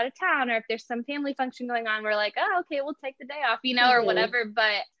need to go out of town or if there's some family function going on, we're like, oh, okay, we'll take the day off, you know, or whatever.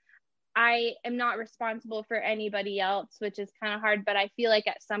 But I am not responsible for anybody else, which is kind of hard. But I feel like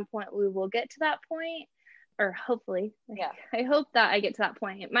at some point we will get to that point, or hopefully. Yeah. I hope that I get to that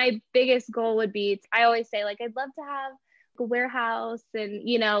point. My biggest goal would be, I always say, like, I'd love to have a warehouse and,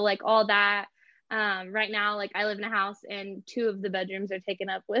 you know, like all that. Right now, like I live in a house and 2 of the bedrooms are taken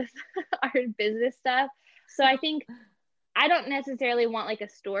up with our business stuff. So I think I don't necessarily want like a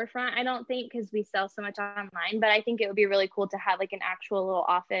storefront, I don't think, because we sell so much online, but I think it would be really cool to have like an actual little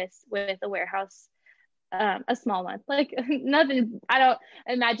office with a warehouse, a small one, like nothing, I don't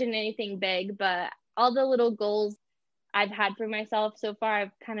imagine anything big, but all the little goals I've had for myself so far,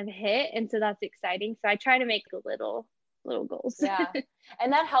 I've kind of hit. And so that's exciting. So I try to make little goals. Yeah.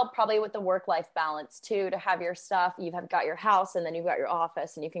 And that helped probably with the work-life balance too, to have your stuff, you've got your house and then you've got your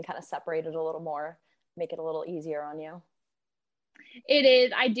office, and you can kind of separate it a little more, make it a little easier on you. It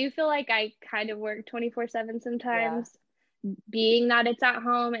is. I do feel like I kind of work 24/7 sometimes, being that it's at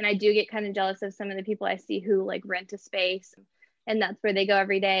home. And I do get kind of jealous of some of the people I see who like rent a space and that's where they go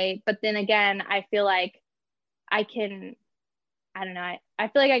every day. But then again, I feel like I don't know. I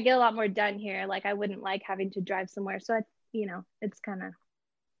feel like I get a lot more done here. Like I wouldn't like having to drive somewhere. So it's kind of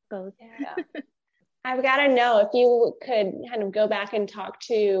both. Yeah. I've got to know if you could kind of go back and talk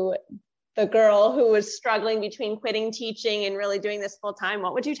to the girl who was struggling between quitting teaching and really doing this full time,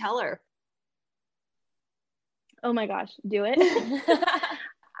 what would you tell her? Oh my gosh, do it.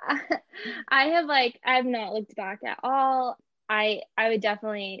 I've not looked back at all. I would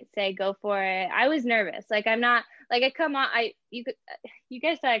definitely say go for it. I was nervous. Like I'm not like you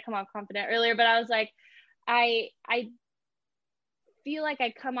guys said I come off confident earlier, but I was like, I feel like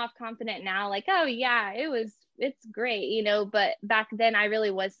I come off confident now, like, oh yeah, it's great, but back then I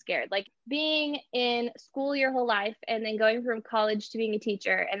really was scared. Like being in school your whole life and then going from college to being a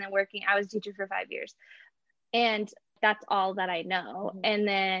teacher and then working, I was a teacher for 5 years. And that's all that I know. And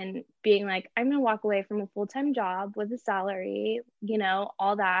then being like, I'm going to walk away from a full-time job with a salary,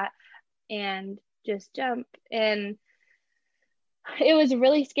 all that, and just jump. And it was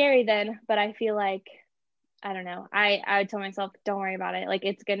really scary then, but I feel like, I don't know. I would tell myself, don't worry about it. Like,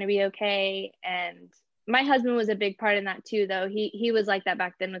 it's going to be okay. And my husband was a big part in that too, though. He was like that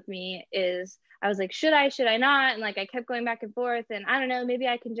back then with me. I was like, should I not? And like, I kept going back and forth, and I don't know, maybe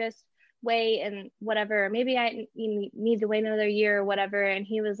I can just wait and whatever. Maybe I need to wait another year or whatever. And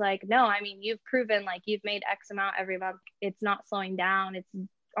he was like, no, I mean, you've proven like you've made X amount every month. It's not slowing down. It's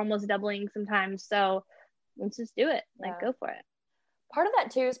almost doubling sometimes. So let's just do it. Like, go for it. Part of that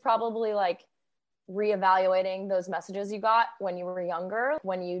too is probably like reevaluating those messages you got when you were younger,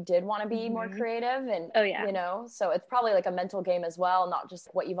 when you did want to be more creative, and so it's probably like a mental game as well, not just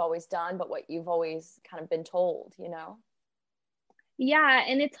what you've always done, but what you've always kind of been told. Yeah,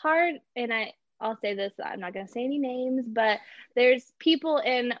 and it's hard, and I'll say this, I'm not going to say any names, but there's people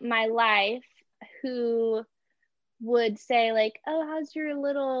in my life who would say like, oh, how's your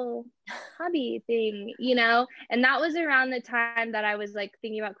little hobby thing, and that was around the time that I was like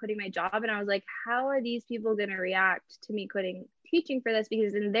thinking about quitting my job, and I was like, how are these people going to react to me quitting teaching for this?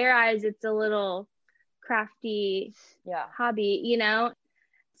 Because in their eyes it's a little crafty hobby,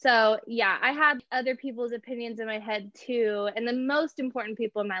 So yeah, I had other people's opinions in my head too. And the most important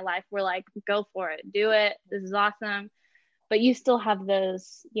people in my life were like, go for it, do it. This is awesome. But you still have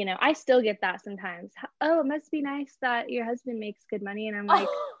those, I still get that sometimes. Oh, it must be nice that your husband makes good money. And I'm like,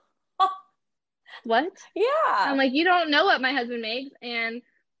 what? Yeah. I'm like, you don't know what my husband makes. And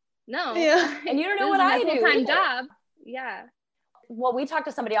no. Yeah. And you don't know what I do. Full-time job. Yeah. Well, we talked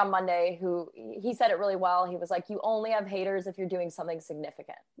to somebody on Monday who he said it really well. He was like, you only have haters if you're doing something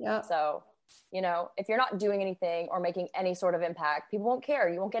significant. Yeah. So, if you're not doing anything or making any sort of impact, people won't care.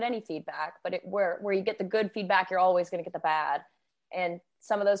 You won't get any feedback, but where you get the good feedback, you're always going to get the bad. And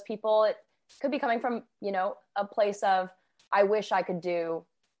some of those people, it could be coming from, a place of, I wish I could do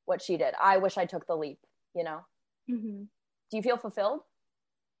what she did. I wish I took the leap, Do you feel fulfilled?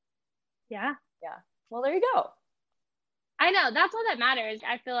 Yeah. Yeah. Well, there you go. I know, that's all that matters.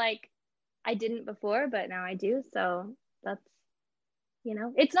 I feel like I didn't before, but now I do. So that's,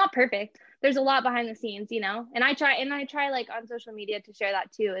 it's not perfect. There's a lot behind the scenes, and I try like on social media to share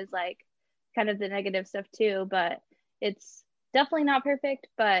that too, is like kind of the negative stuff too, but it's definitely not perfect,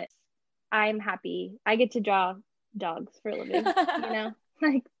 but I'm happy. I get to draw dogs for a living,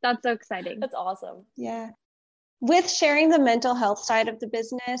 like that's so exciting. That's awesome. Yeah. With sharing the mental health side of the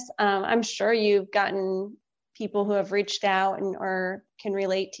business, I'm sure you've gotten people who have reached out or can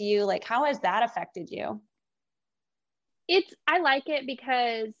relate to you. Like, how has that affected you? I like it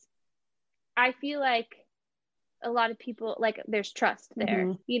because I feel like a lot of people, like, there's trust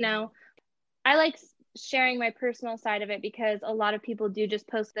there, I like sharing my personal side of it because a lot of people do just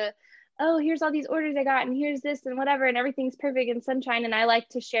post oh, here's all these orders I got and here's this and whatever, and everything's perfect and sunshine. And I like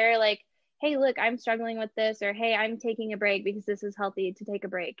to share like, hey, look, I'm struggling with this, or hey, I'm taking a break because this is healthy to take a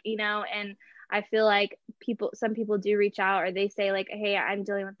break, and I feel like some people do reach out, or they say like, hey, I'm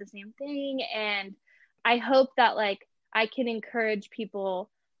dealing with the same thing. And I hope that like I can encourage people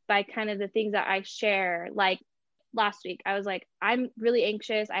by kind of the things that I share. Like last week, I was like, I'm really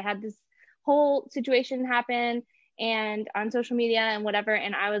anxious. I had this whole situation happen and on social media and whatever.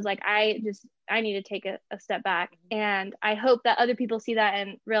 And I was like, I need to take a step back. And I hope that other people see that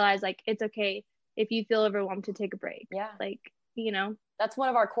and realize like, it's okay if you feel overwhelmed, to take a break. Yeah. Like, you know, that's one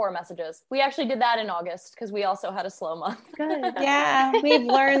of our core messages. We actually did that in August because we also had a slow month. good. Yeah, we've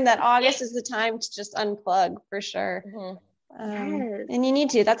learned that August is the time to just unplug for sure. Mm-hmm. Yes. And you need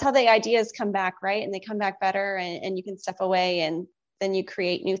to. That's how the ideas come back, right? And they come back better, and you can step away, and then you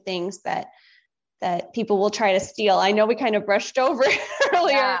create new things that people will try to steal. I know we kind of brushed over it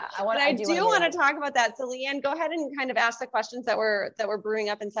earlier, Yeah, I do want to talk about that. So Leanne, go ahead and kind of ask the questions that were brewing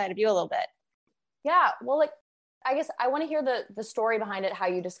up inside of you a little bit. Yeah, well, like, I guess I want to hear the story behind it, how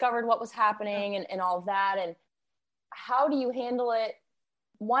you discovered what was happening and all of that, and how do you handle it,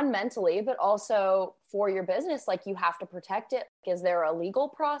 one, mentally, but also for your business? Like, you have to protect it. Is there a legal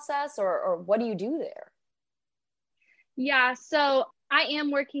process, or what do you do there? Yeah, so I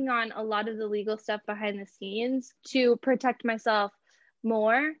am working on a lot of the legal stuff behind the scenes to protect myself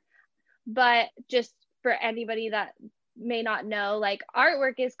more. But just for anybody that may not know, like,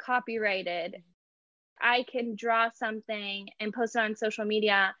 artwork is copyrighted. I can draw something and post it on social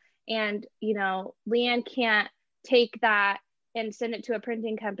media, and, you know, Leanne can't take that and send it to a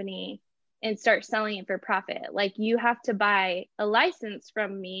printing company and start selling it for profit. Like, you have to buy a license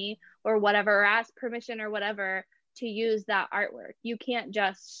from me or whatever, or ask permission or whatever to use that artwork. You can't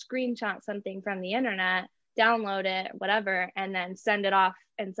just screenshot something from the internet, download it, whatever, and then send it off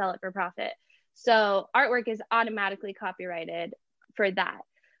and sell it for profit. So artwork is automatically copyrighted for that.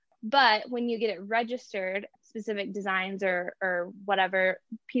 But when you get it registered, specific designs or whatever,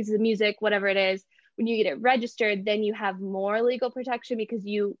 pieces of music, whatever it is, when you get it registered, then you have more legal protection, because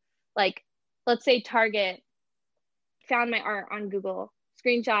you, like, let's say Target found my art on Google,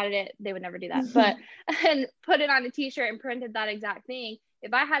 screenshotted it, they would never do that, but and put it on a t-shirt and printed that exact thing.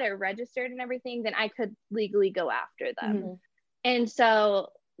 If I had it registered and everything, then I could legally go after them. Mm-hmm. And so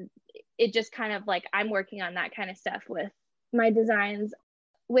it just kind of, like, I'm working on that kind of stuff with my designs.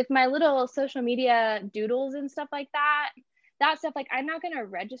 With my little social media doodles and stuff like that stuff, like, I'm not going to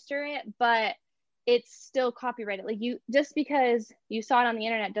register it, but it's still copyrighted. Like, you, just because you saw it on the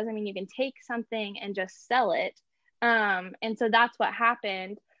internet doesn't mean you can take something and just sell it. And so that's what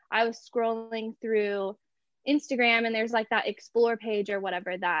happened. I was scrolling through Instagram, and there's, like, that explore page or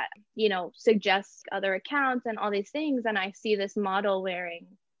whatever that, you know, suggests other accounts and all these things. And I see this model wearing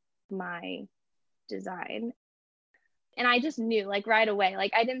my design. And I just knew, like, right away,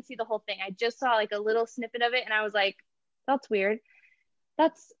 like, I didn't see the whole thing. I just saw, like, a little snippet of it, and I was like, that's weird.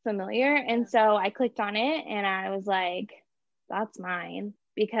 That's familiar. And so I clicked on it, and I was like, that's mine.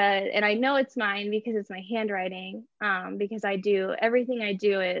 And I know it's mine because it's my handwriting. Because everything I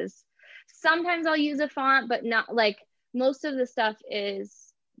do is, sometimes I'll use a font, but not, like, most of the stuff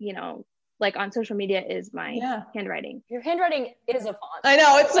is, you know, like, on social media is my handwriting. Your handwriting is a font. I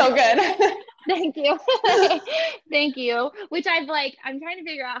know, it's so good. Thank you. Thank you. Which I'm trying to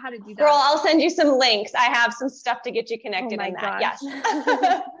figure out how to do that. Girl, I'll send you some links. I have some stuff to get you connected in that.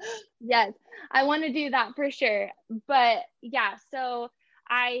 Yes. Yes, I want to do that for sure. But yeah, so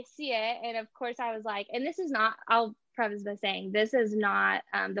I see it. And of course I was like, and this is not, I'll preface by saying, this is not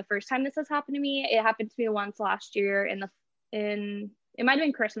the first time this has happened to me. It happened to me once last year it might've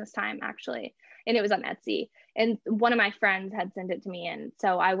been Christmas time, actually. And it was on Etsy. And one of my friends had sent it to me. And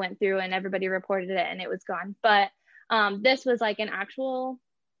so I went through and everybody reported it and it was gone. But this was, like, an actual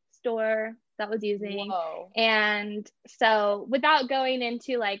store that was using. Whoa. And so, without going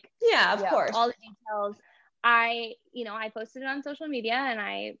into, like, of course, all the details, I posted it on social media, and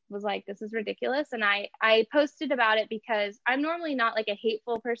I was like, this is ridiculous. And I posted about it because I'm normally not, like, a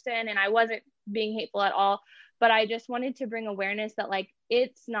hateful person, and I wasn't being hateful at all, but I just wanted to bring awareness that, like,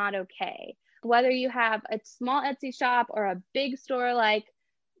 it's not okay. Whether you have a small Etsy shop or a big store like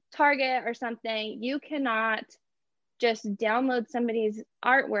Target or something, you cannot just download somebody's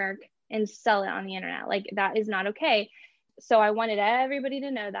artwork and sell it on the internet. Like, that is not okay. So I wanted everybody to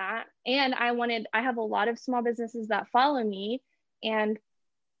know that. And I have a lot of small businesses that follow me and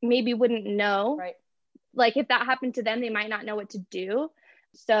maybe wouldn't know, right? Like, if that happened to them, they might not know what to do.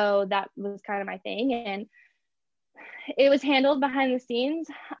 So that was kind of my thing. And it was handled behind the scenes,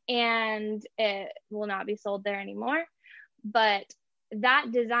 and it will not be sold there anymore. But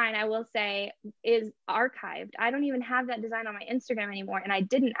that design, I will say, is archived. I don't even have that design on my Instagram anymore, and I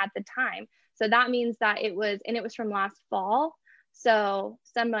didn't at the time. So that means that it was from last fall. So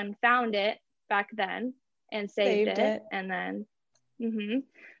someone found it back then and saved it. And then,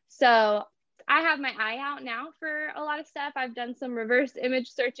 so I have my eye out now for a lot of stuff. I've done some reverse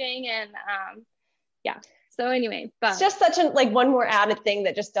image searching, and so anyway, but it's just such one more added thing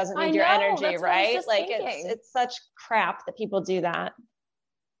that just doesn't need your energy, right? Like, thinking. it's such crap that people do that.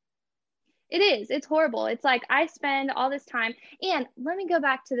 It is. It's horrible. It's like I spend all this time, and let me go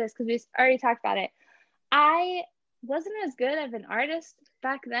back to this because we already talked about it. I wasn't as good of an artist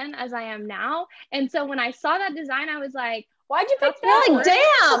back then as I am now. And so when I saw that design, I was like, why'd you pick that? Like,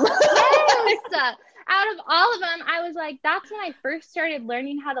 damn. Yes. Out of all of them, I was like, that's when I first started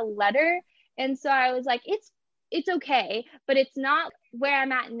learning how to letter. And so I was like, it's okay, but it's not where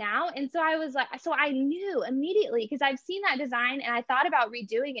I'm at now. And so I was like, so I knew immediately because I've seen that design and I thought about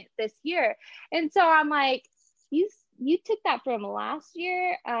redoing it this year. And so I'm like, you took that from last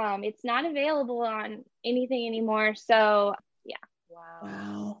year. It's not available on anything anymore. So yeah.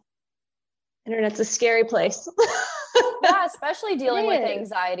 Wow. Internet's a scary place. Yeah, especially dealing with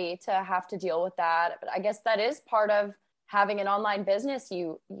anxiety to have to deal with that. But I guess that is part of having an online business.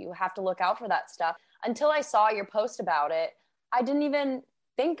 You have to look out for that stuff. Until I saw your post about it, I didn't even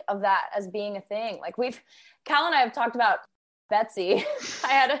think of that as being a thing. Like Cal and I have talked about Betsy.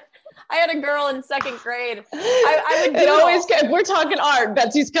 I had a girl in second grade. I would doodle. It always good. We're talking art.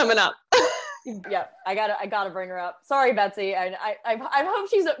 Betsy's coming up. Yeah, I gotta bring her up. Sorry, Betsy. I hope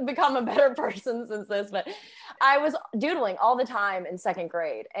she's become a better person since this, but I was doodling all the time in second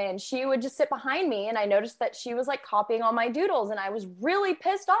grade, and she would just sit behind me, and I noticed that she was like copying all my doodles, and I was really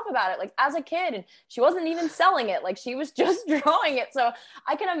pissed off about it, like as a kid, and she wasn't even selling it, like she was just drawing it. So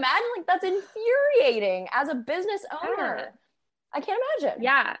I can imagine like that's infuriating as a business owner. Yeah. I can't imagine.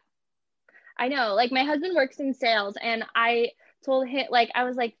 Yeah, I know. Like my husband works in sales, and I told him, like, I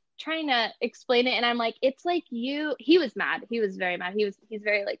was like trying to explain it, and I'm like, it's like he was mad. He was very mad. He's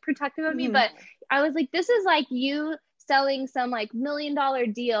very like protective of me, but I was like, this is like you selling some like $1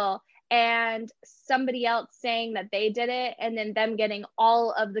 million deal and somebody else saying that they did it, and then them getting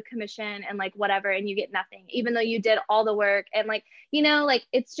all of the commission and like whatever, and you get nothing, even though you did all the work. And like, you know, like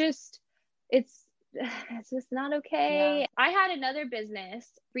it's just not okay. Yeah. I had another business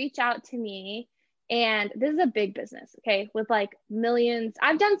reach out to me, and this is a big business, okay, with like millions.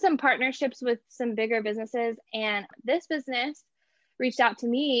 I've done some partnerships with some bigger businesses, and this business reached out to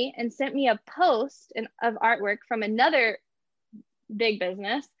me and sent me a post of artwork from another big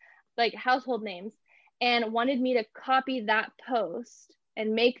business, like household names, and wanted me to copy that post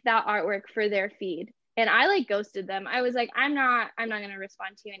and make that artwork for their feed. And I like ghosted them. I was like, I'm not going to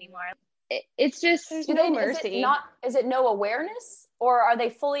respond to you anymore. It's just there's no mercy. Is it no awareness, or are they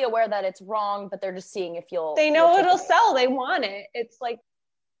fully aware that it's wrong, but they're just seeing if they know it'll sell. They want it. It's like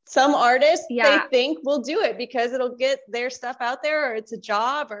some artists, they think will do it because it'll get their stuff out there, or it's a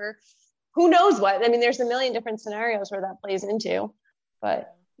job, or who knows what. I mean, there's a million different scenarios where that plays into,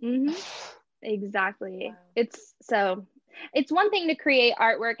 but exactly. Wow. It's one thing to create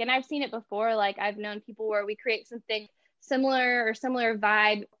artwork, and I've seen it before. Like I've known people where we create something similar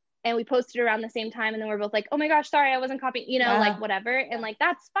vibe, and we posted around the same time, and then we're both like, oh my gosh, sorry, I wasn't copying, like whatever. And like,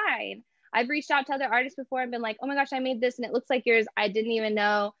 that's fine. I've reached out to other artists before and been like, oh my gosh, I made this and it looks like yours. I didn't even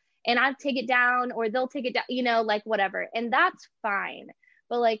know. And I'll take it down, or they'll take it down, like whatever. And that's fine.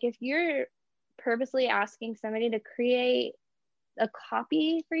 But like, if you're purposely asking somebody to create a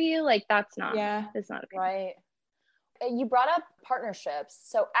copy for you, like that's not okay. Right. You brought up partnerships.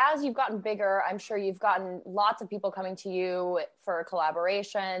 So as you've gotten bigger, I'm sure you've gotten lots of people coming to you for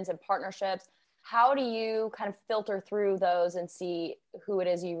collaborations and partnerships. How do you kind of filter through those and see who it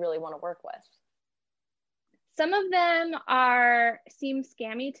is you really want to work with? Some of them seem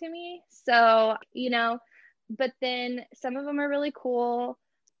scammy to me. So, but then some of them are really cool.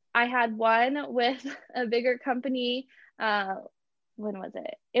 I had one with a bigger company, when was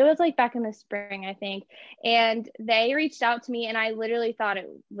it? It was like back in the spring, I think. And they reached out to me, and I literally thought it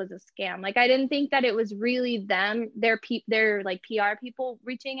was a scam. Like I didn't think that it was really them, their like PR people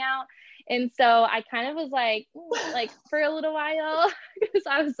reaching out. And so I kind of was like for a little while, because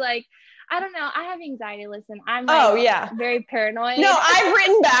I was like, I don't know. I have anxiety. Listen, I'm very paranoid. No, I've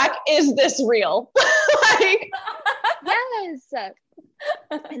written back, is this real? Like, yes.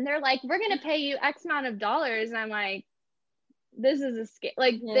 And they're like, we're going to pay you X amount of dollars. And I'm like, this is a scam.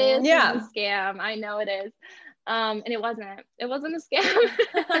 Like this is a scam. I know it is. And it wasn't a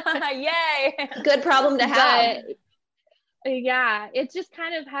scam. Yay. Good problem to have. But, yeah, it's just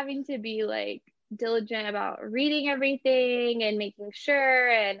kind of having to be like diligent about reading everything and making sure.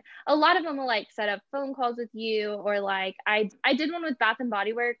 And a lot of them will like set up phone calls with you, or like I did one with Bath and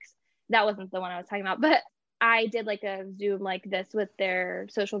Body Works. That wasn't the one I was talking about, but I did like a Zoom like this with their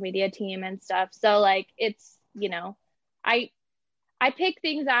social media team and stuff. So like, it's, I pick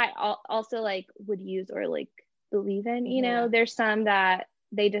things I also like would use or like believe in, there's some that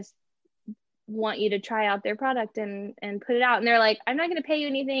they just want you to try out their product and put it out. And they're like, I'm not going to pay you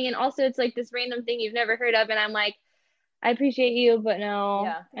anything. And also it's like this random thing you've never heard of. And I'm like, I appreciate you, but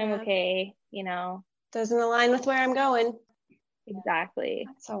no, I'm okay. you know. Doesn't align with where I'm going. Exactly.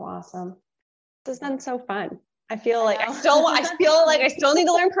 That's so awesome. This has been so fun. I feel like I still need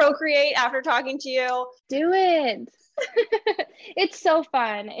to learn Procreate after talking to you. Do it. It's so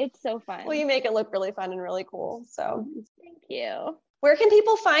fun. It's so fun. Well, you make it look really fun and really cool. So thank you. Where can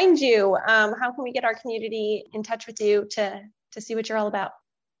people find you? How can we get our community in touch with you to see what you're all about?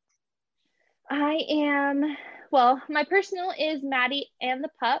 My personal is Maddie and the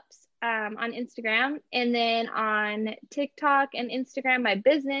Pups on Instagram. And then on TikTok and Instagram, my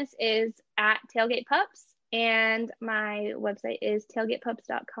business is at Tailgate Pups. And my website is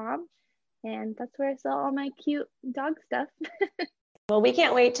tailgatepups.com. And that's where I sell all my cute dog stuff. Well, we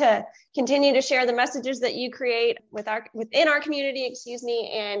can't wait to continue to share the messages that you create within our community, and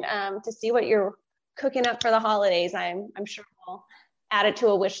to see what you're cooking up for the holidays. I'm sure we'll add it to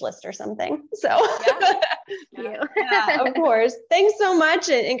a wish list or something. So yeah, of course. Thanks so much,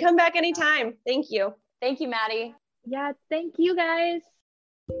 and come back anytime. Thank you. Thank you, Maddie. Yeah, thank you guys.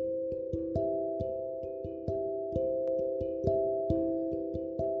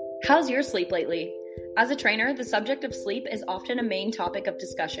 How's your sleep lately? As a trainer, the subject of sleep is often a main topic of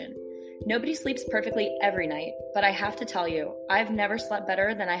discussion. Nobody sleeps perfectly every night, but I have to tell you, I've never slept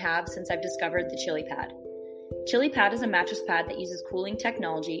better than I have since I've discovered the ChiliPad. ChiliPad is a mattress pad that uses cooling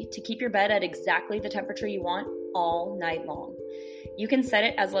technology to keep your bed at exactly the temperature you want all night long. You can set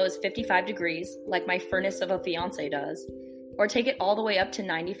it as low as 55 degrees, like my furnace of a fiance does, or take it all the way up to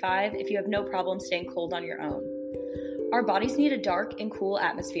 95 if you have no problem staying cold on your own. Our bodies need a dark and cool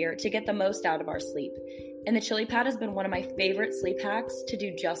atmosphere to get the most out of our sleep, and the ChiliPad has been one of my favorite sleep hacks to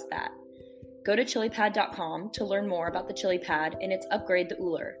do just that. Go to chilipad.com to learn more about the ChiliPad and its upgrade, the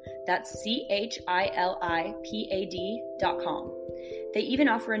Ooler. That's ChiliPad.com. They even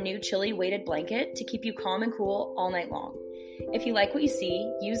offer a new chili weighted blanket to keep you calm and cool all night long. If you like what you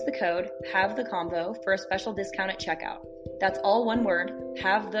see, use the code HAVETHECONVO for a special discount at checkout. That's all one word,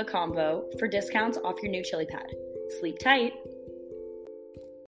 HAVETHECONVO, for discounts off your new ChiliPad. Sleep tight.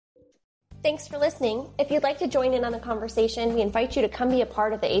 Thanks for listening. If you'd like to join in on the conversation, we invite you to come be a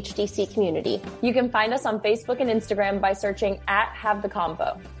part of the HTC community. You can find us on Facebook and Instagram by searching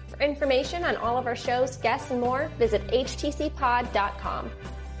 @HaveTheConvo. For information on all of our shows, guests, and more, visit htcpod.com.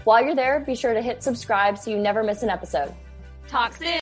 While you're there, be sure to hit subscribe so you never miss an episode. Talk soon.